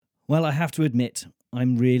Well, I have to admit,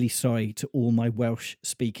 I'm really sorry to all my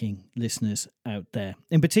Welsh-speaking listeners out there.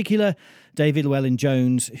 In particular, David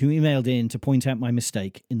Llewellyn-Jones, who emailed in to point out my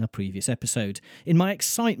mistake in the previous episode. In my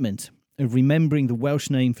excitement of remembering the Welsh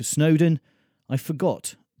name for Snowdon, I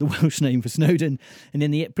forgot the Welsh name for Snowdon, and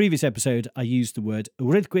in the previous episode, I used the word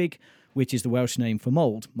Rhyddgwig, which is the Welsh name for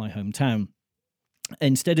Mold, my hometown.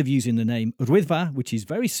 Instead of using the name Rwyddfa, which is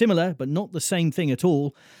very similar but not the same thing at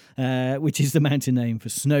all, which is the mountain name for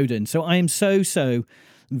Snowdon. So I am so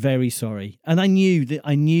very sorry. And I knew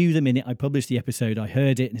the minute I published the episode, I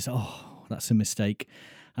heard it and it's, that's a mistake.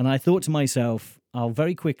 And I thought to myself, I'll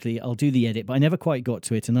do the edit, but I never quite got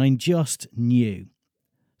to it. And I just knew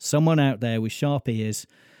someone out there with sharp ears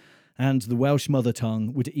and the Welsh mother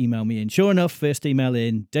tongue would email me in. Sure enough, first email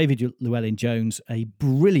in, David Llewellyn-Jones, a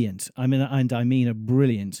brilliant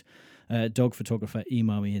dog photographer,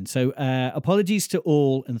 emailed me in. So apologies to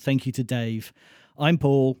all and thank you to Dave. I'm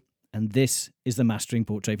Paul, and this is the Mastering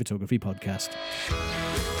Portrait Photography podcast.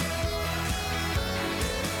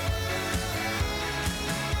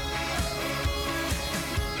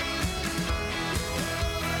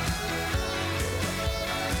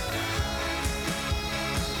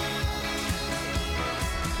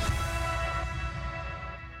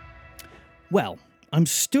 Well, I'm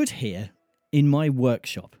stood here in my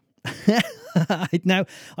workshop. Now,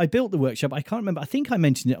 I built the workshop. I can't remember. I think I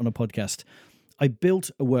mentioned it on a podcast. I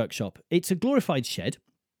built a workshop. It's a glorified shed,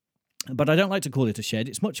 but I don't like to call it a shed.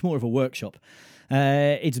 It's much more of a workshop.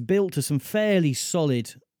 It's built to some fairly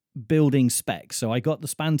solid building specs. So I got the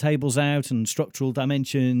span tables out and structural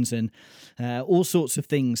dimensions and all sorts of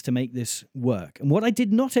things to make this work. And what I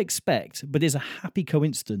did not expect, but is a happy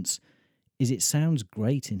coincidence, is it sounds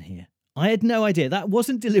great in here. I had no idea. That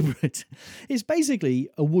wasn't deliberate. It's basically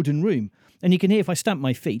a wooden room. And you can hear if I stamp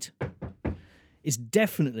my feet, it's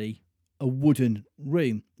definitely a wooden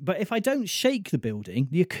room. But if I don't shake the building,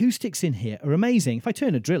 the acoustics in here are amazing. If I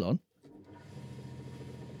turn a drill on,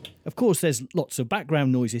 of course, there's lots of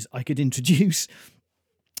background noises I could introduce,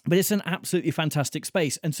 but it's an absolutely fantastic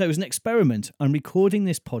space. And so as an experiment, I'm recording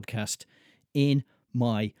this podcast in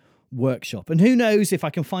my workshop. And who knows, if I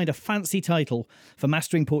can find a fancy title for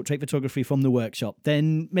Mastering Portrait Photography from the workshop,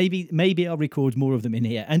 then maybe I'll record more of them in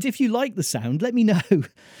here. And if you like the sound, let me know,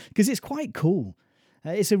 because it's quite cool.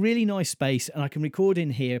 It's a really nice space, and I can record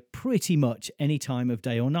in here pretty much any time of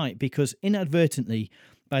day or night, because inadvertently,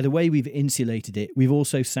 by the way we've insulated it, we've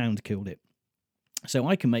also sound killed it. So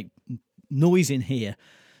I can make noise in here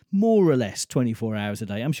more or less 24 hours a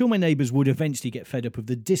day. I'm sure my neighbours would eventually get fed up of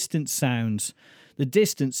the distant sounds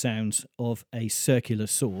of a circular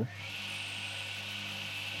saw.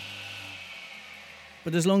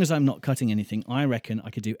 But as long as I'm not cutting anything, I reckon I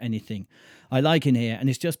could do anything I like in here, and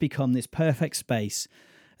it's just become this perfect space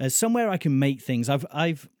as somewhere I can make things.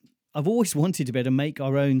 I've always wanted to be able to make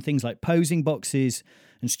our own things like posing boxes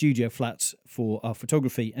and studio flats for our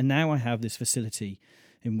photography, and now I have this facility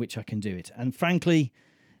in which I can do it. And frankly,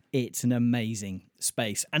 it's an amazing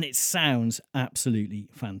space, and it sounds absolutely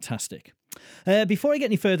fantastic. Before I get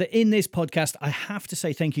any further in this podcast, I have to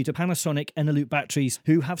say thank you to Panasonic Eneloop batteries,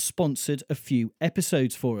 who have sponsored a few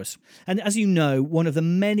episodes for us. And as you know, one of the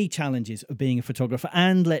many challenges of being a photographer,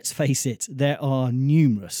 and let's face it, there are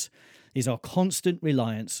numerous, is our constant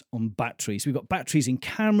reliance on batteries. We've got batteries in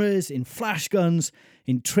cameras, in flash guns,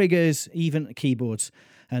 in triggers, even keyboards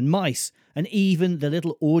and mice. And even the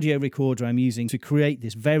little audio recorder I'm using to create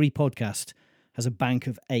this very podcast has a bank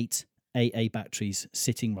of 8 AA batteries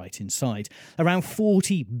sitting right inside. Around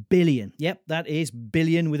 40 billion, yep, that is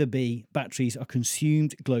billion with a B, batteries are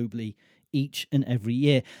consumed globally each and every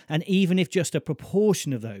year. And even if just a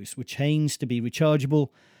proportion of those were changed to be rechargeable,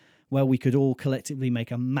 well, we could all collectively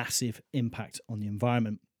make a massive impact on the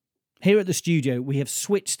environment. Here at the studio, we have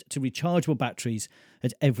switched to rechargeable batteries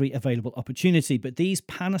at every available opportunity, but these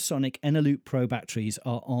Panasonic Eneloop Pro batteries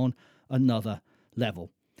are on another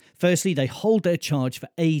level. Firstly, they hold their charge for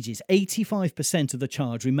ages. 85% of the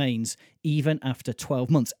charge remains even after 12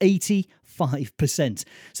 months. 85%.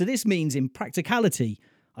 So this means in practicality,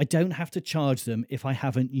 I don't have to charge them if I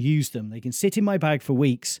haven't used them. They can sit in my bag for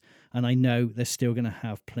weeks and I know they're still going to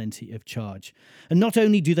have plenty of charge. And not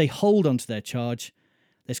only do they hold onto their charge,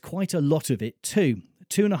 there's quite a lot of it too.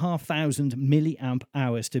 2,500 milliamp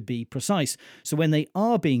hours to be precise. So when they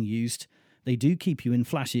are being used, they do keep you in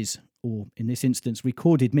flashes, or in this instance,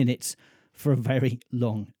 recorded minutes, for a very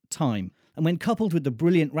long time. And when coupled with the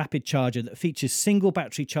brilliant rapid charger that features single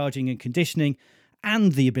battery charging and conditioning,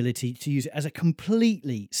 and the ability to use it as a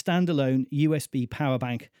completely standalone USB power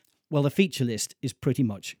bank, well, the feature list is pretty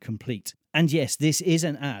much complete. And yes, this is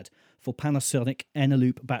an ad for Panasonic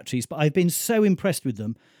Eneloop batteries, but I've been so impressed with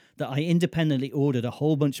them that I independently ordered a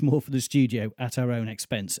whole bunch more for the studio at our own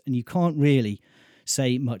expense. And you can't really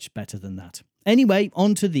say much better than that. Anyway,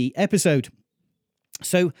 on to the episode.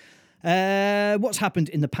 So, what's happened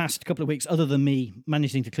in the past couple of weeks, other than me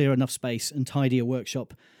managing to clear enough space and tidy a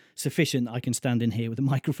workshop sufficient I can stand in here with a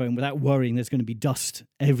microphone without worrying there's going to be dust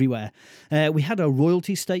everywhere. We had a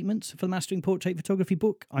royalty statement for the Mastering Portrait Photography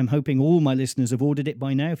book. I'm hoping all my listeners have ordered it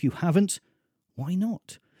by now. If you haven't, why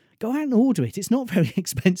not? Go out and order it. It's not very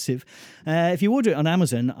expensive. If you order it on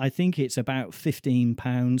Amazon, I think it's about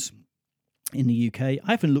 £15 in the UK.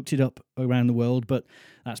 I haven't looked it up around the world, but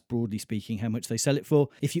that's broadly speaking how much they sell it for.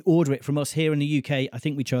 If you order it from us here in the UK, I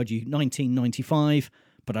think we charge you $19.95,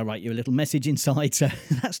 but I write you a little message inside, so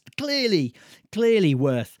that's clearly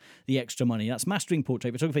worth the extra money. That's Mastering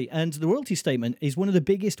Portrait Photography, and the royalty statement is one of the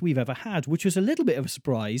biggest we've ever had, which was a little bit of a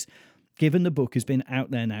surprise, given the book has been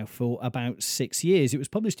out there now for about 6 years. It was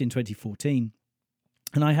published in 2014,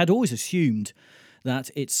 and I had always assumed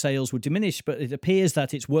that its sales would diminish, but it appears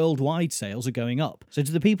that its worldwide sales are going up. So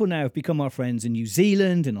to the people now who've become our friends in New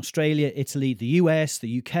Zealand, in Australia, Italy, the US,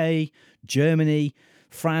 the UK, Germany,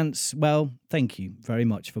 France, well, thank you very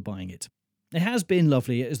much for buying it. It has been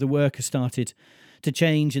lovely as the work has started to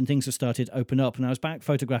change and things have started to open up. And I was back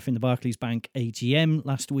photographing the Barclays Bank AGM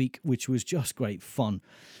last week, which was just great fun.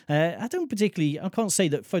 I can't say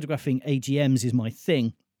that photographing AGMs is my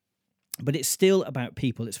thing, but it's still about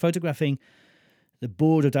people. It's photographing the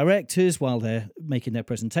board of directors while they're making their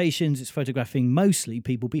presentations. It's photographing mostly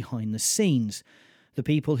people behind the scenes, the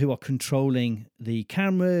people who are controlling the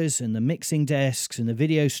cameras and the mixing desks and the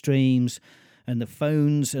video streams and the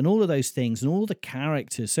phones and all of those things and all the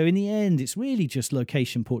characters. So in the end, it's really just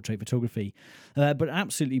location portrait photography, but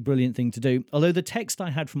absolutely brilliant thing to do. Although the text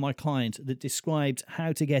I had from my client that described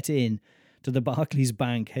how to get in to the Barclays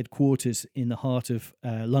Bank headquarters in the heart of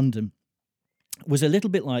London was a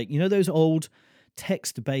little bit like, those old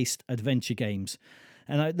text-based adventure games.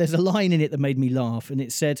 And there's a line in it that made me laugh, and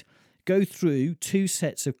it said, go through 2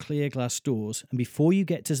 sets of clear glass doors, and before you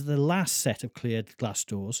get to the last set of clear glass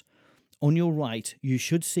doors, on your right, you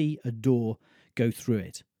should see a door. Go through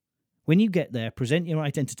it. When you get there, present your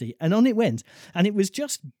identity. And on it went. And it was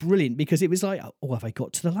just brilliant because it was like, oh, have I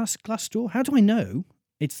got to the last glass door? How do I know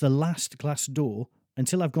it's the last glass door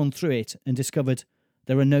until I've gone through it and discovered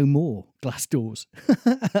there are no more glass doors?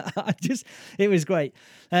 It was great.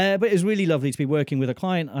 But it was really lovely to be working with a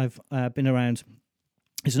client I've been around.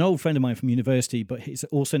 He's an old friend of mine from university, but he's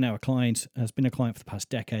also now a client, has been a client for the past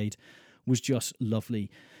decade. Was just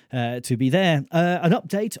lovely to be there. An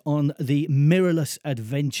update on the Mirrorless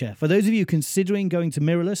adventure. For those of you considering going to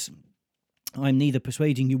Mirrorless, I'm neither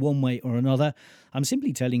persuading you one way or another. I'm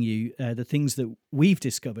simply telling you the things that we've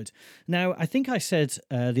discovered. Now, I think I said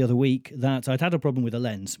the other week that I'd had a problem with a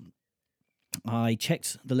lens. I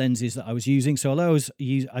checked the lenses that I was using. So although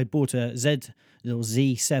I bought a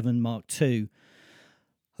Z7 Mark II,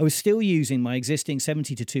 I was still using my existing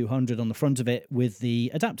 70-200 on the front of it with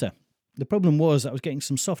the adapter. The problem was I was getting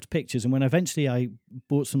some soft pictures, and when eventually I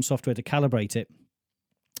bought some software to calibrate it,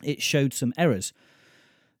 it showed some errors.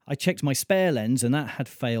 I checked my spare lens, and that had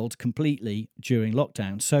failed completely during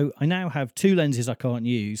lockdown. So I now have 2 lenses I can't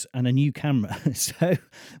use and a new camera. So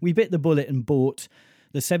we bit the bullet and bought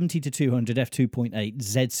the 70-200 f2.8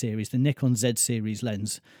 Z series, the Nikon Z series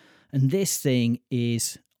lens. And this thing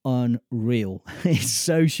is unreal. It's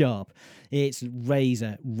so sharp. It's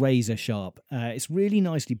razor sharp. It's really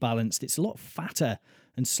nicely balanced. It's a lot fatter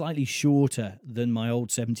and slightly shorter than my old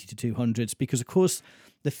 70-200s because, of course,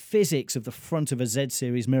 the physics of the front of a Z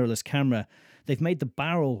series mirrorless camera, they've made the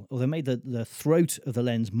barrel, or they made the throat of the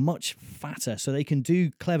lens much fatter, so they can do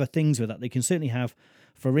clever things with that. They can certainly have,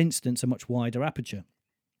 for instance, a much wider aperture.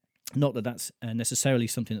 Not that that's necessarily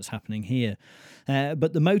something that's happening here.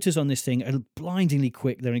 But the motors on this thing are blindingly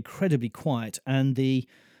quick. They're incredibly quiet. And the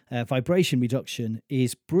vibration reduction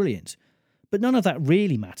is brilliant. But none of that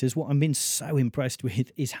really matters. What I'm been so impressed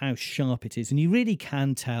with is how sharp it is. And you really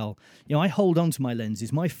can tell. I hold on to my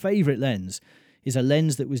lenses. My favourite lens is a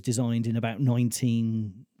lens that was designed in about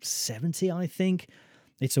 1970, I think.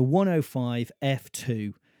 It's a 105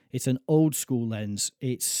 f2. It's an old school lens.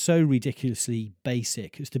 It's so ridiculously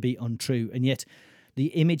basic as to be untrue. And yet the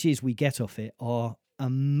images we get off it are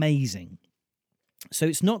amazing. So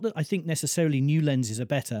it's not that I think necessarily new lenses are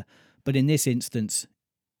better, but in this instance,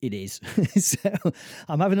 it is. So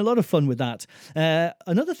I'm having a lot of fun with that.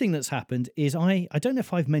 Another thing that's happened is I don't know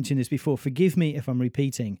if I've mentioned this before, forgive me if I'm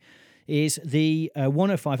repeating, is the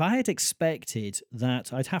 105. I had expected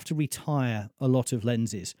that I'd have to retire a lot of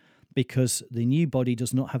lenses because the new body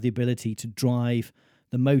does not have the ability to drive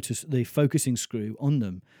the motors, the focusing screw on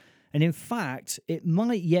them. And in fact, it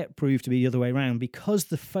might yet prove to be the other way around, because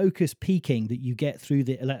the focus peaking that you get through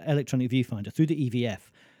the electronic viewfinder, through the EVF,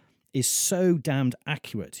 is so damned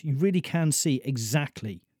accurate. You really can see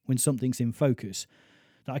exactly when something's in focus,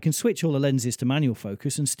 that I can switch all the lenses to manual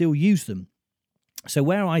focus and still use them. So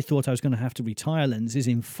where I thought I was going to have to retire lenses,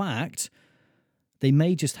 in fact, they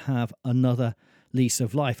may just have another lease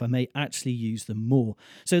of life. I may actually use them more.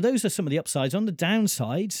 So those are some of the upsides. On the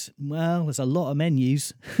downsides, well, there's a lot of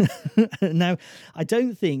menus. Now, I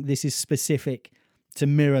don't think this is specific to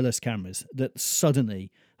mirrorless cameras, that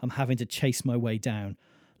suddenly I'm having to chase my way down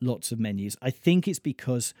lots of menus. I think it's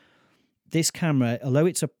because this camera, although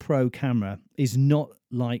it's a pro camera, is not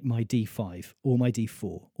like my D5 or my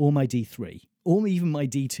D4 or my D3 or even my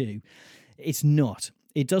D2. It's not.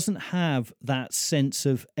 It doesn't have that sense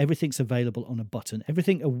of everything's available on a button.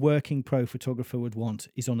 Everything a working pro photographer would want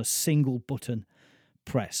is on a single button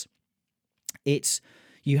press.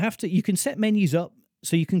 You can set menus up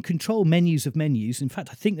so you can control menus of menus. In fact,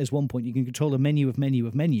 I think there's one point you can control a menu of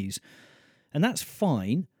menus, and that's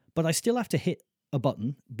fine, but I still have to hit a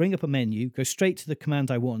button, bring up a menu, go straight to the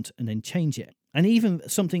command I want, and then change it. And even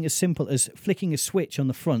something as simple as flicking a switch on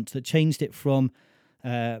the front that changed it from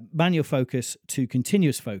manual focus to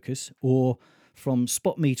continuous focus, or from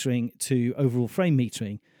spot metering to overall frame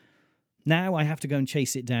metering, now I have to go and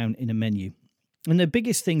chase it down in a menu. And the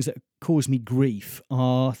biggest things that cause me grief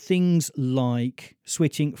are things like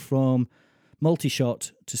switching from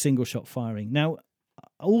multi-shot to single-shot firing. Now,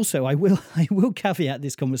 also, I will caveat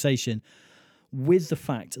this conversation with the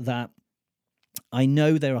fact that I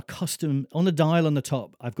know there are custom, on the dial on the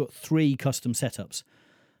top, I've got 3 custom setups,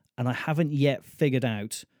 and I haven't yet figured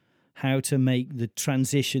out how to make the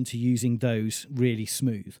transition to using those really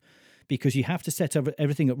smooth, because you have to set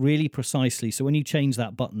everything up really precisely. So when you change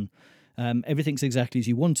that button, everything's exactly as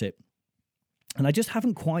you want it. And I just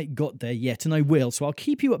haven't quite got there yet, and I will. So I'll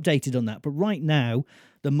keep you updated on that. But right now,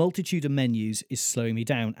 the multitude of menus is slowing me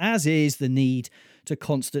down, as is the need to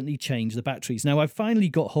constantly change the batteries. Now, I've finally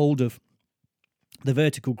got hold of the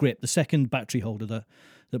vertical grip, the second battery holder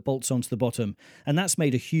that bolts onto the bottom, and that's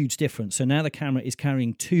made a huge difference. So now the camera is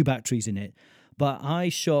carrying 2 batteries in it. But I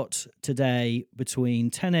shot today between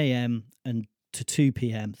 10 a.m. and to 2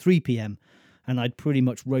 p.m., 3 p.m., and I'd pretty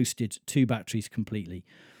much roasted 2 batteries completely,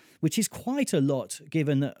 which is quite a lot,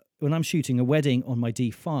 given that when I'm shooting a wedding on my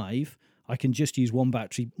D5, I can just use 1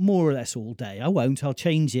 battery more or less all day. I won't. I'll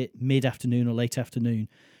change it mid-afternoon or late afternoon,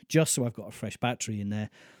 just so I've got a fresh battery in there.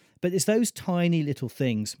 But it's those tiny little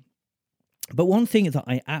things. But one thing that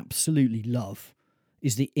I absolutely love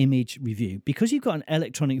is the image review. Because you've got an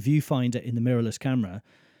electronic viewfinder in the mirrorless camera,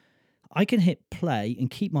 I can hit play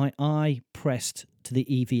and keep my eye pressed to the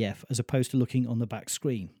EVF as opposed to looking on the back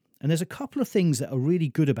screen. And there's a couple of things that are really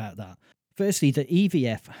good about that. Firstly, the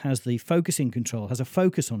EVF has the focusing control, has a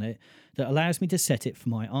focus on it that allows me to set it for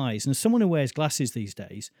my eyes. And as someone who wears glasses these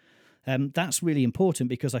days, that's really important,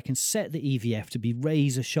 because I can set the EVF to be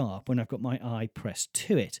razor sharp when I've got my eye pressed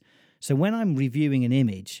to it. So when I'm reviewing an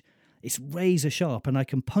image, it's razor sharp, and I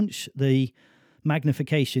can punch the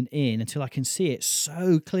magnification in until I can see it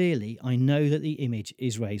so clearly I know that the image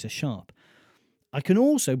is razor sharp. I can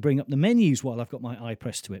also bring up the menus while I've got my eye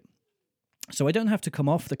pressed to it. So I don't have to come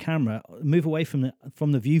off the camera, move away from the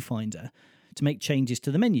viewfinder to make changes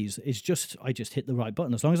to the menus. I just hit the right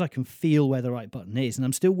button, as long as I can feel where the right button is. And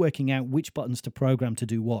I'm still working out which buttons to program to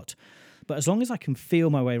do what. But as long as I can feel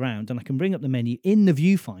my way around, and I can bring up the menu in the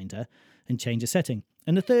viewfinder and change a setting.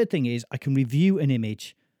 And the third thing is I can review an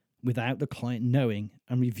image without the client knowing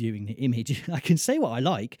I'm reviewing the image. I can say what I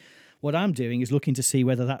like. What I'm doing is looking to see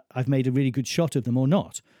whether that I've made a really good shot of them or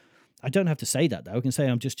not. I don't have to say that, though. I can say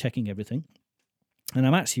I'm just checking everything. And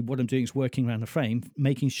what I'm doing is working around the frame,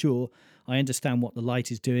 making sure I understand what the light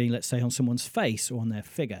is doing, let's say on someone's face or on their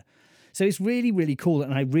figure. So it's really, really cool,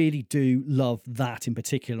 and I really do love that in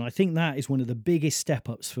particular. And I think that is one of the biggest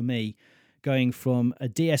step-ups for me, going from a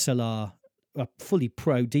DSLR, a fully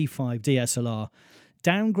pro D5 DSLR,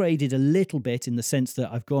 downgraded a little bit in the sense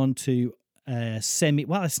that I've gone to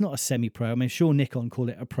it's not a semi-pro. I mean, sure, Nikon call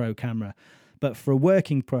it a pro camera, but for a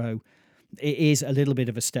working pro, it is a little bit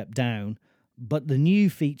of a step down. But the new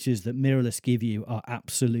features that mirrorless give you are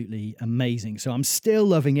absolutely amazing. So I'm still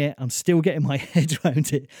loving it. I'm still getting my head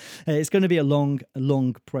around it. It's going to be a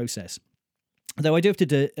long process. Though I do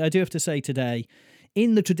have to say today,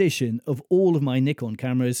 in the tradition of all of my Nikon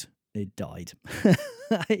cameras, it died.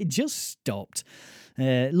 It just stopped.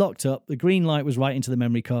 locked up. The green light was right into the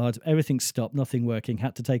memory card. Everything stopped, nothing working.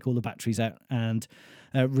 Had to take all the batteries out and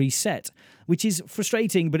reset, which is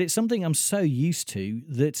frustrating, but it's something I'm so used to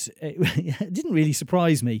that it didn't really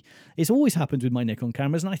surprise me. It's always happened with my Nikon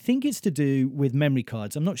cameras, and I think it's to do with memory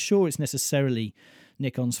cards. I'm not sure it's necessarily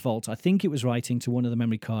Nikon's fault. I think it was writing to one of the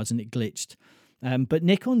memory cards and it glitched. But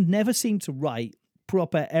Nikon never seemed to write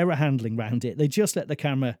proper error handling around it. They just let the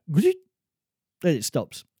camera and it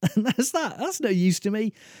stops. And that's that. That's no use to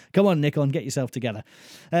me. Come on, Nikon, get yourself together.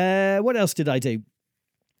 What else did I do?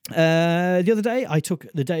 The other day, I took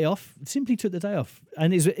the day off, simply took the day off.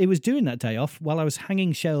 And it was during that day off, while I was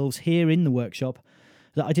hanging shelves here in the workshop,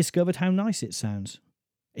 that I discovered how nice it sounds.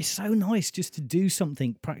 It's so nice just to do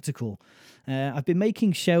something practical. I've been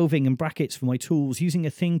making shelving and brackets for my tools using a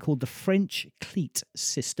thing called the French cleat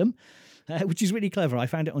system, which is really clever. I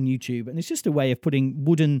found it on YouTube, and it's just a way of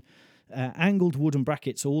putting angled wooden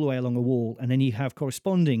brackets all the way along a wall, and then you have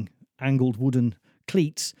corresponding angled wooden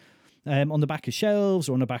cleats on the back of shelves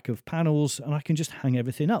or on the back of panels, and I can just hang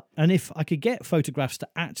everything up. And if I could get photographs to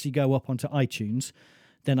actually go up onto iTunes,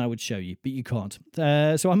 then I would show you, but you can't.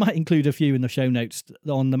 So I might include a few in the show notes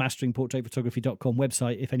on the masteringportraitphotography.com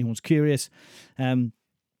website if anyone's curious.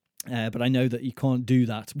 But I know that you can't do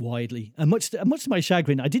that widely. And much to my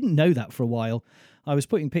chagrin, I didn't know that for a while. I was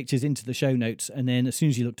putting pictures into the show notes, and then as soon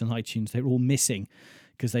as you looked on iTunes, they were all missing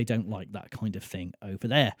because they don't like that kind of thing over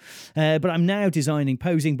there. But I'm now designing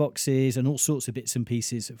posing boxes and all sorts of bits and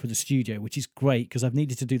pieces for the studio, which is great because I've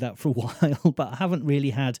needed to do that for a while, but I haven't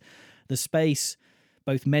really had the space,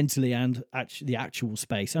 both mentally and the actual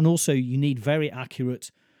space. And also you need very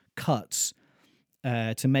accurate cuts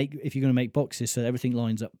to make, if you're going to make boxes, so everything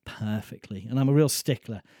lines up perfectly. And I'm a real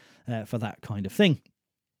stickler for that kind of thing.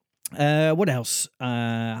 What else?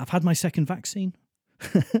 I've had my second vaccine.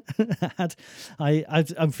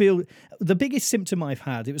 I feel the biggest symptom I've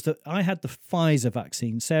had, it was that I had the Pfizer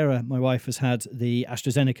vaccine. Sarah, my wife, has had the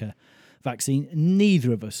AstraZeneca vaccine.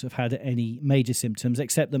 Neither of us have had any major symptoms,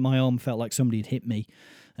 except that my arm felt like somebody had hit me.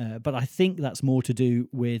 But I think that's more to do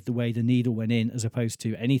with the way the needle went in as opposed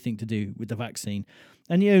to anything to do with the vaccine.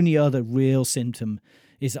 And the only other real symptom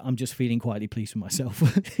is that I'm just feeling quietly pleased with myself.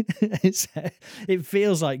 It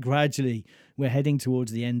feels like gradually we're heading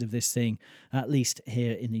towards the end of this thing, at least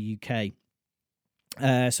here in the UK.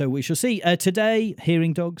 So we shall see. Today,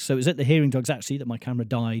 hearing dogs. So it was at the hearing dogs, actually, that my camera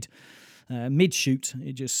died. Mid-shoot,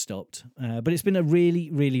 it just stopped. But it's been a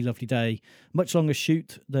really, really lovely day. Much longer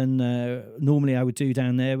shoot than normally I would do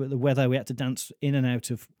down there. But the weather, we had to dance in and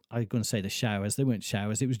out of, I'm going to say the showers. They weren't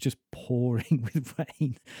showers. It was just pouring with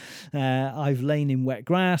rain. I've lain in wet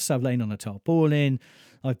grass. I've lain on a tarpaulin.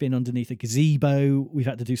 I've been underneath a gazebo. We've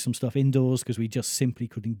had to do some stuff indoors because we just simply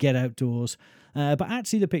couldn't get outdoors. But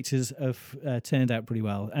actually the pictures have turned out pretty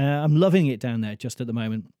well. I'm loving it down there just at the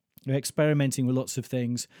moment. We're experimenting with lots of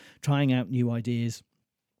things, trying out new ideas,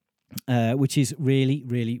 which is really,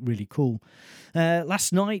 really, really cool.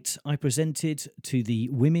 Last night, I presented to the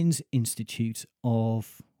Women's Institute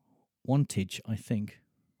of Wantage, I think.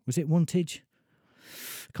 Was it Wantage?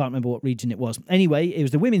 Can't remember what region it was. Anyway, it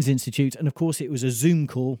was the Women's Institute, and of course it was a Zoom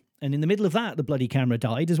call. And in the middle of that, the bloody camera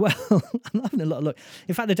died as well. I'm having a lot of look.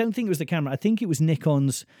 In fact, I don't think it was the camera. I think it was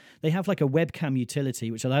Nikon's. They have like a webcam utility,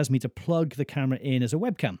 which allows me to plug the camera in as a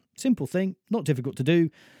webcam. Simple thing, not difficult to do.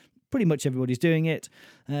 Pretty much everybody's doing it.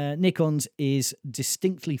 Nikon's is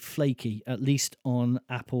distinctly flaky, at least on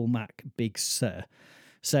Apple Mac Big Sur.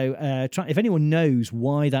 So if anyone knows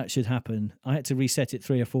why that should happen, I had to reset it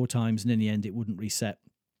 3 or 4 times, and in the end, it wouldn't reset.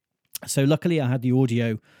 So luckily, I had the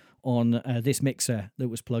audio on this mixer that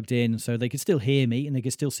was plugged in, so they could still hear me and they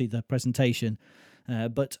could still see the presentation.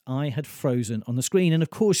 But I had frozen on the screen, and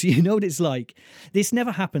of course, you know what it's like. This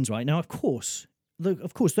never happens, right? Now, of course,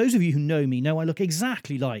 those of you who know me know I look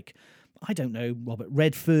exactly like, I don't know, Robert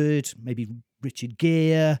Redford, maybe Richard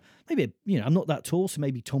Gere, maybe, I'm not that tall, so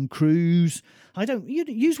maybe Tom Cruise. You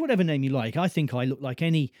use whatever name you like. I think I look like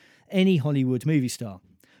any Hollywood movie star.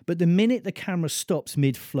 But the minute the camera stops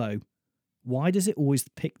mid-flow, why does it always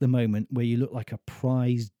pick the moment where you look like a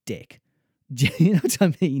prize dick? Do you know what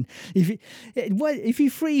I mean? If you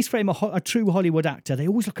freeze frame a true Hollywood actor, they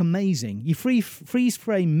always look amazing. You freeze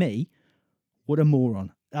frame me, what a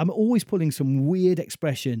moron. I'm always pulling some weird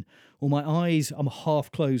expression, or my eyes, I'm half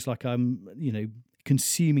closed like I'm,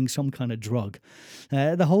 consuming some kind of drug.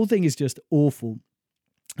 The whole thing is just awful.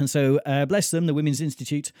 And so, bless them, the Women's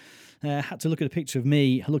Institute had to look at a picture of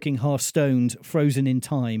me looking half stoned, frozen in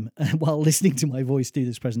time, while listening to my voice do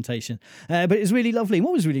this presentation. But it was really lovely. And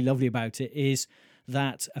what was really lovely about it is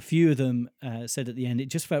that a few of them said at the end, it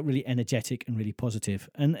just felt really energetic and really positive.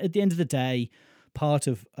 And at the end of the day, part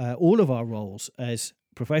of all of our roles as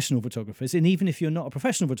professional photographers, and even if you're not a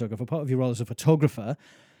professional photographer, part of your role as a photographer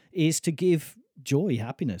is to give joy,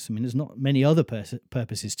 happiness. I mean, there's not many other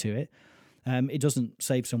purposes to it. It doesn't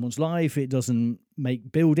save someone's life. It doesn't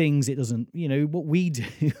make buildings. It doesn't, what we do,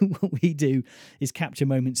 what we do is capture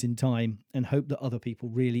moments in time and hope that other people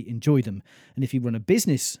really enjoy them. And if you run a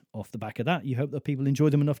business off the back of that, you hope that people enjoy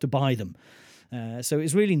them enough to buy them. So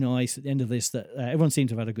it's really nice at the end of this that everyone seemed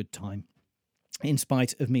to have had a good time, in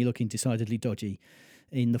spite of me looking decidedly dodgy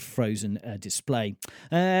in the Frozen display.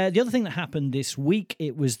 The other thing that happened this week,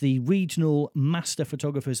 it was the Regional Master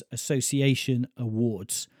Photographers Association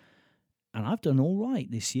Awards. And I've done all right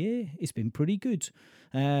this year. It's been pretty good.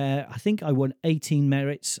 I think I won 18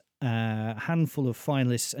 merits, a handful of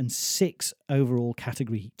finalists, and 6 overall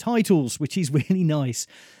category titles, which is really nice,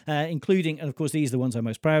 including, and of course, these are the ones I'm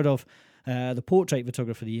most proud of, the Portrait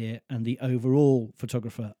Photographer of the Year and the Overall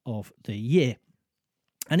Photographer of the Year.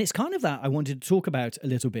 And it's kind of that I wanted to talk about a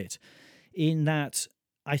little bit, in that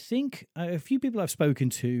I think a few people I've spoken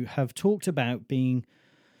to have talked about being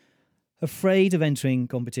afraid of entering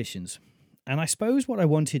competitions. And I suppose what I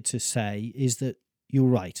wanted to say is that you're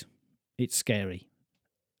right. It's scary.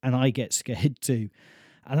 And I get scared too.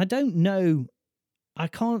 And I don't know, I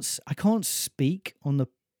can't speak on the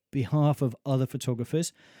behalf of other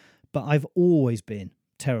photographers, but I've always been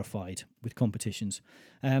terrified with competitions.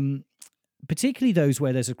 Particularly those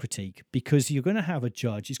where there's a critique, because you're going to have a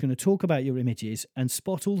judge who's going to talk about your images and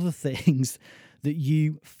spot all the things that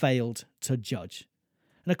you failed to judge.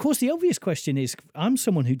 And of course, the obvious question is, I'm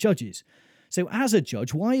someone who judges. So as a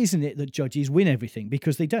judge, why isn't it that judges win everything?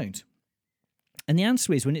 Because they don't. And the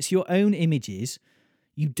answer is, when it's your own images,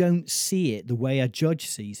 you don't see it the way a judge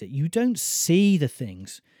sees it. You don't see the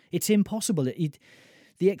things. It's impossible.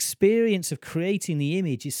 The experience of creating the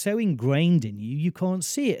image is so ingrained in you, you can't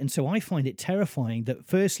see it. And so I find it terrifying that,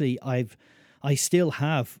 firstly, I still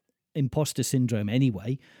have imposter syndrome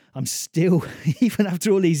anyway. I'm still, even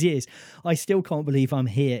after all these years, I still can't believe I'm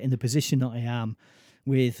here in the position that I am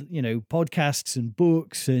with, podcasts and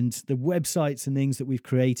books and the websites and things that we've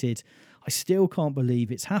created. I still can't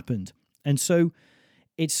believe it's happened. And so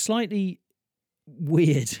it's slightly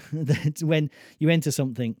weird that when you enter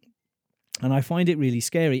something, and I find it really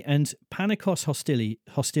scary. And Panikos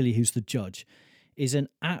Hostili, who's the judge, is an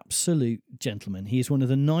absolute gentleman. He is one of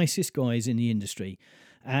the nicest guys in the industry.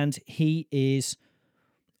 And he is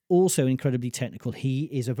also incredibly technical. He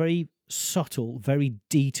is a very subtle, very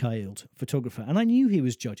detailed photographer. And I knew he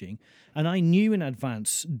was judging. And I knew in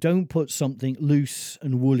advance, don't put something loose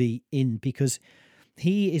and woolly in, because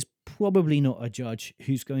he is probably not a judge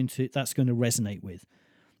that's going to resonate with.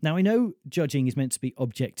 Now, I know judging is meant to be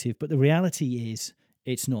objective, but the reality is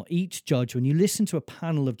it's not. Each judge, when you listen to a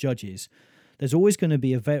panel of judges, there's always going to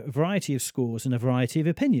be a variety of scores and a variety of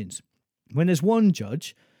opinions. When there's one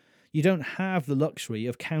judge, you don't have the luxury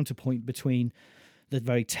of counterpoint between the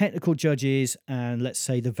very technical judges and, let's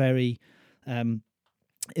say, the very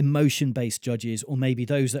emotion-based judges, or maybe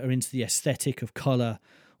those that are into the aesthetic of colour,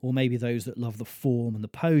 or maybe those that love the form and the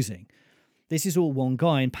posing. This is all one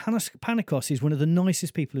guy, and Panikos is one of the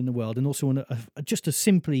nicest people in the world, and also just a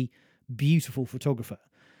simply beautiful photographer.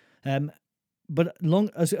 But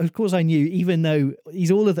of course I knew, even though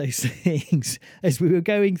he's all of those things, as he was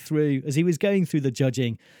going through the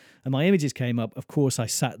judging, and my images came up, of course I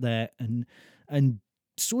sat there and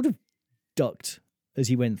sort of ducked as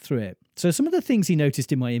he went through it. So some of the things he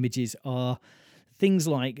noticed in my images are things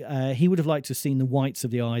like he would have liked to have seen the whites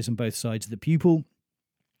of the eyes on both sides of the pupil.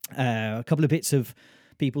 A couple of bits of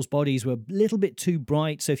people's bodies were a little bit too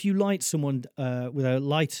bright. So if you light someone with a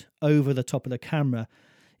light over the top of the camera,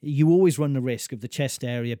 you always run the risk of the chest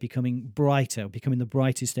area becoming brighter, becoming the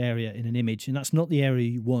brightest area in an image. And that's not the area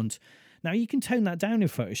you want. Now, you can tone that down in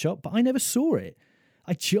Photoshop, but I never saw it.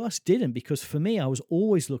 I just didn't, because for me, I was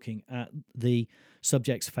always looking at the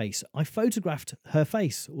subject's face. I photographed her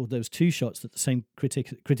face, or those 2 shots that the same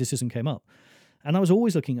criticism came up. And I was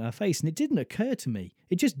always looking at her face, and it didn't occur to me.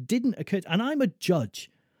 It just didn't occur. And I'm a judge.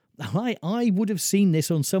 I would have seen this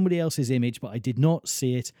on somebody else's image, but I did not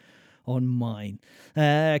see it on mine.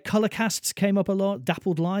 Color casts came up a lot,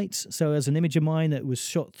 dappled lights. So as an image of mine that was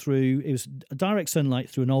shot through, it was direct sunlight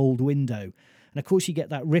through an old window. And of course you get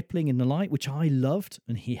that rippling in the light, which I loved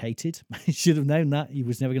and he hated. I should have known that. He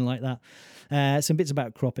was never going to like that. Some bits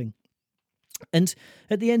about cropping. And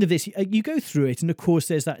at the end of this, you go through it, and of course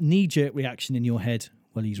there's that knee-jerk reaction in your head.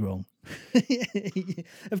 Well, he's wrong.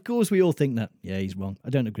 Of course, we all think that. Yeah, he's wrong.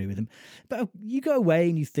 I don't agree with him. But you go away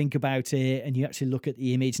and you think about it, and you actually look at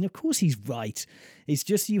the image, and of course he's right. It's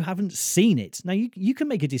just you haven't seen it. Now, you can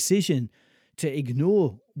make a decision to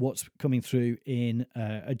ignore what's coming through in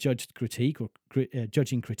a judged critique or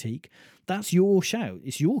judging critique. That's your shout.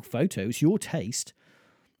 It's your photo. It's your taste.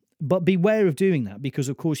 But beware of doing that, because,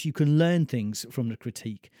 of course, you can learn things from the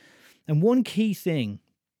critique. And one key thing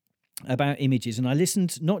about images, and I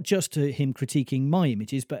listened not just to him critiquing my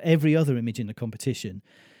images, but every other image in the competition,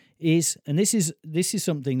 is, and this is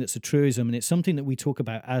something that's a truism, and it's something that we talk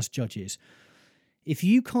about as judges. If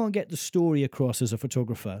you can't get the story across as a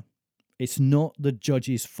photographer, it's not the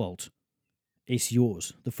judge's fault. It's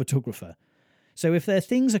yours, the photographer. So if there are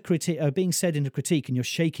things are being said in a critique and you're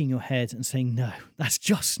shaking your head and saying, no, that's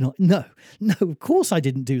just not, no, of course I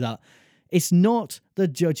didn't do that. It's not the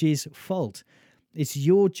judge's fault. It's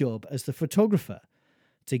your job as the photographer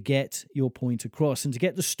to get your point across and to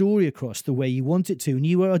get the story across the way you want it to. And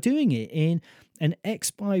you are doing it in an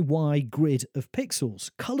X by Y grid of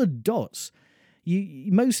pixels, colored dots.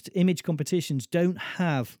 Most image competitions don't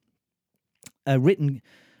have a written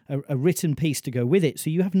piece to go with it, so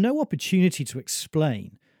you have no opportunity to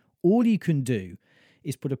explain. All you can do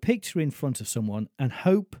is put a picture in front of someone and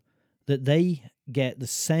hope that they get the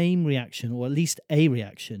same reaction, or at least a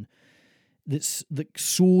reaction that's the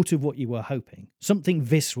sort of what you were hoping. Something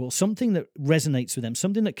visceral, something that resonates with them,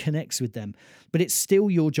 something that connects with them. But it's still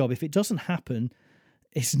your job. If it doesn't happen,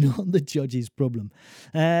 it's not the judge's problem.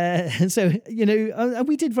 And so,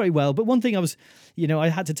 we did very well. But one thing I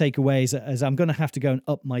had to take away as I'm going to have to go and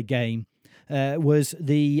up my game was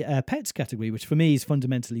the pets category, which for me is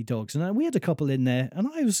fundamentally dogs. And we had a couple in there, and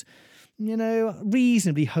I was,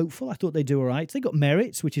 reasonably hopeful. I thought they'd do all right. They got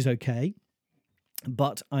merits, which is okay.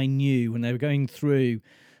 But I knew when they were going through,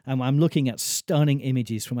 and I'm looking at stunning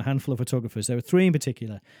images from a handful of photographers. There were three in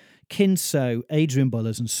particular: Kinso, Adrian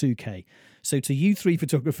Bullers, and Suke. So to you three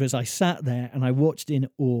photographers, I sat there and I watched in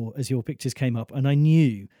awe as your pictures came up, and I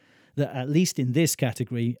knew that at least in this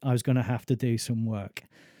category, I was going to have to do some work.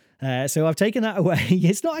 So I've taken that away.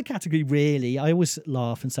 It's not a category really. I always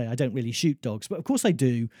laugh and say I don't really shoot dogs, but of course I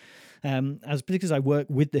do, because I work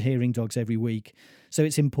with the hearing dogs every week. So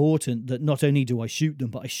it's important that not only do I shoot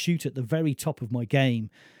them, but I shoot at the very top of my game,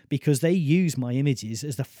 because they use my images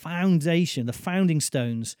as the foundation, the founding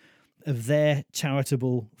stones of their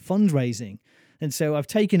charitable fundraising. And so I've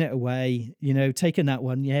taken it away, taken that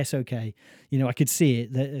one. Yes, okay. I could see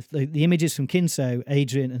it. The images from Kinso,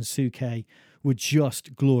 Adrian, and Suke were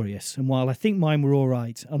just glorious. And while I think mine were all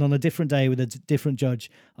right, and on a different day with a different judge,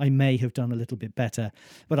 I may have done a little bit better.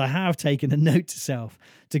 But I have taken a note to self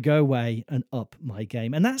to go away and up my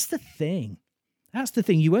game. And that's the thing.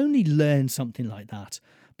 You only learn something like that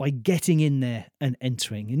by getting in there and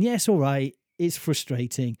entering. And yes, all right, it's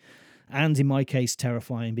frustrating. And in my case,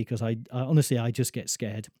 terrifying, because I honestly, I just get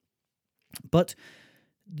scared. But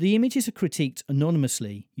the images are critiqued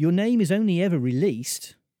anonymously. Your name is only ever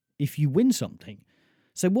released if you win something.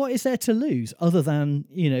 So what is there to lose other than,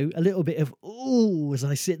 a little bit of, as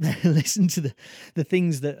I sit there and listen to the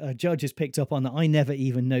things that a judge has picked up on that I never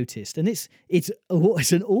even noticed. And it's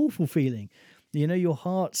an awful feeling. Your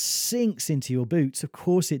heart sinks into your boots. Of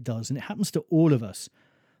course it does. And it happens to all of us.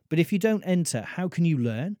 But if you don't enter, how can you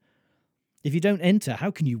learn? If you don't enter, how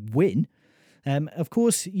can you win? Of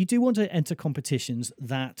course, you do want to enter competitions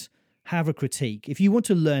that have a critique. If you want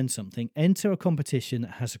to learn something, enter a competition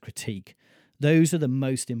that has a critique. Those are the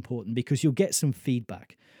most important, because you'll get some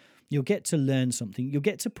feedback. You'll get to learn something. You'll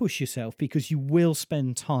get to push yourself, because you will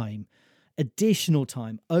spend time, additional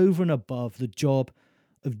time, over and above the job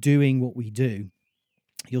of doing what we do.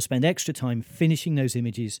 You'll spend extra time finishing those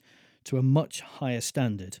images to a much higher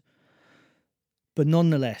standard. But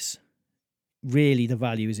nonetheless, really, the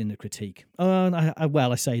value is in the critique.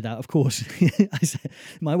 I say that, of course.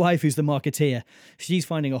 My wife, who's the marketeer, she's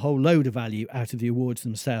finding a whole load of value out of the awards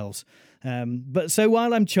themselves. But so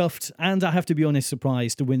while I'm chuffed, and I have to be honest,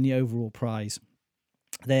 surprised to win the overall prize,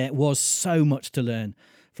 there was so much to learn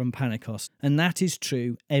from Panikos. And that is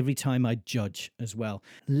true every time I judge as well.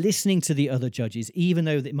 Listening to the other judges, even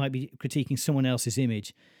though it might be critiquing someone else's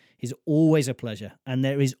image, is always a pleasure. And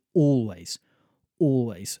there is always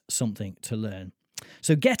something to learn.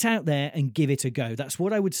 So get out there and give it a go. That's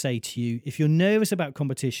what I would say to you. If you're nervous about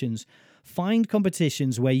competitions, find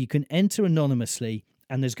competitions where you can enter anonymously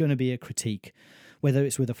and there's going to be a critique, whether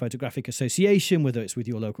it's with a photographic association, whether it's with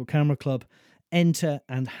your local camera club. Enter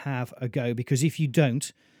and have a go, because if you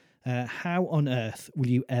don't, how on earth will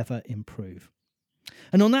you ever improve?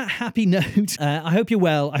 And on that happy note, I hope you're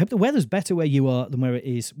well. I hope the weather's better where you are than where it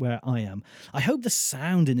is where I am. I hope the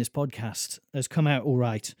sound in this podcast has come out all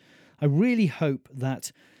right. I really hope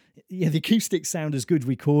that the acoustics sound as good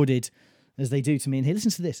recorded as they do to me. And here,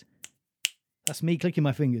 listen to this. That's me clicking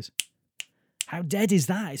my fingers. How dead is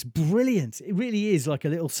that? It's brilliant. It really is like a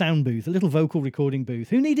little sound booth, a little vocal recording booth.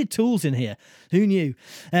 Who needed tools in here? Who knew?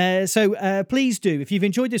 So please do, if you've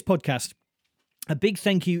enjoyed this podcast, a big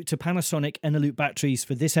thank you to Panasonic Eneloop batteries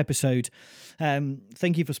for this episode.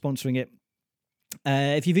 Thank you for sponsoring it.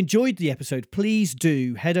 If you've enjoyed the episode, please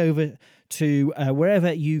do head over to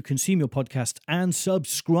wherever you consume your podcast and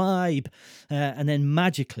subscribe. And then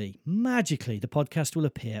magically, the podcast will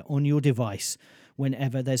appear on your device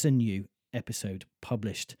whenever there's a new episode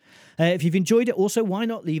published. If you've enjoyed it, also, why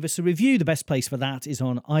not leave us a review? The best place for that is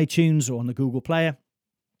on iTunes or on the Google Player.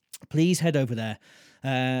 Please head over there.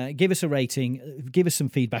 Give us a rating, give us some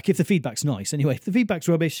feedback. If the feedback's nice. Anyway, if the feedback's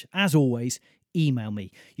rubbish, as always, email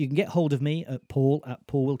me. You can get hold of me at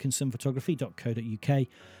paul@paulwilkinsonphotography.co.uk.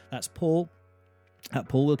 That's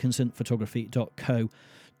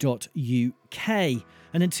paul@paulwilkinsonphotography.co.uk.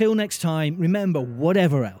 And until next time, remember,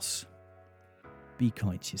 whatever else, be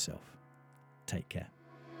kind to yourself. Take care.